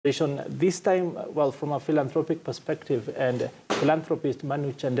This time, well, from a philanthropic perspective, and philanthropist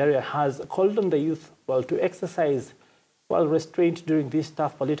Manu Chandaria has called on the youth, well, to exercise, well, restraint during these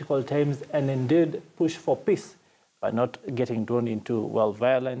tough political times and indeed push for peace by not getting drawn into, well,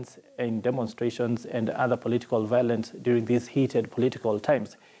 violence in demonstrations and other political violence during these heated political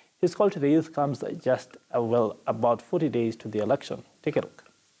times. His call to the youth comes just, well, about 40 days to the election. Take a look.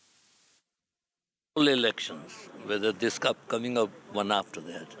 All elections, whether this coming up one after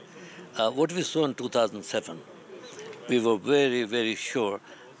that, what we saw in 2007, we were very, very sure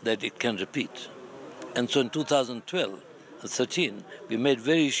that it can repeat. And so in 2012 and 13, we made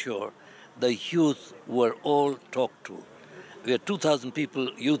very sure the youth were all talked to. We had 2,000 people,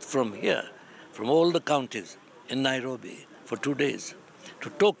 youth from here, from all the counties in Nairobi for 2 days, to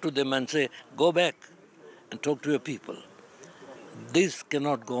talk to them and say, go back and talk to your people. This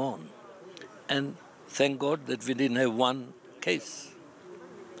cannot go on. And thank God that we didn't have one case.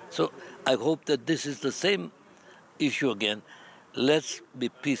 So I hope that this is the same issue again. Let's be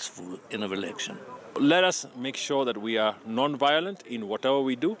peaceful in our election. Let us make sure that we are non-violent in whatever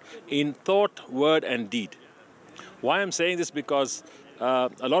we do, in thought, word, and deed. Why I'm saying this? Because a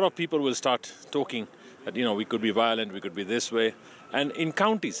lot of people will start talking that, you know, we could be violent, we could be this way. And in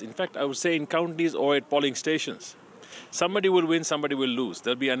counties, in fact, I would say in counties or at polling stations, somebody will win, somebody will lose.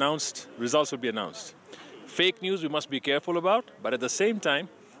 They'll be announced, results will be announced. Fake news we must be careful about, but at the same time,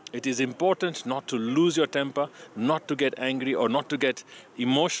 it is important not to lose your temper, not to get angry or not to get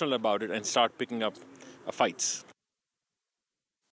emotional about it and start picking up fights.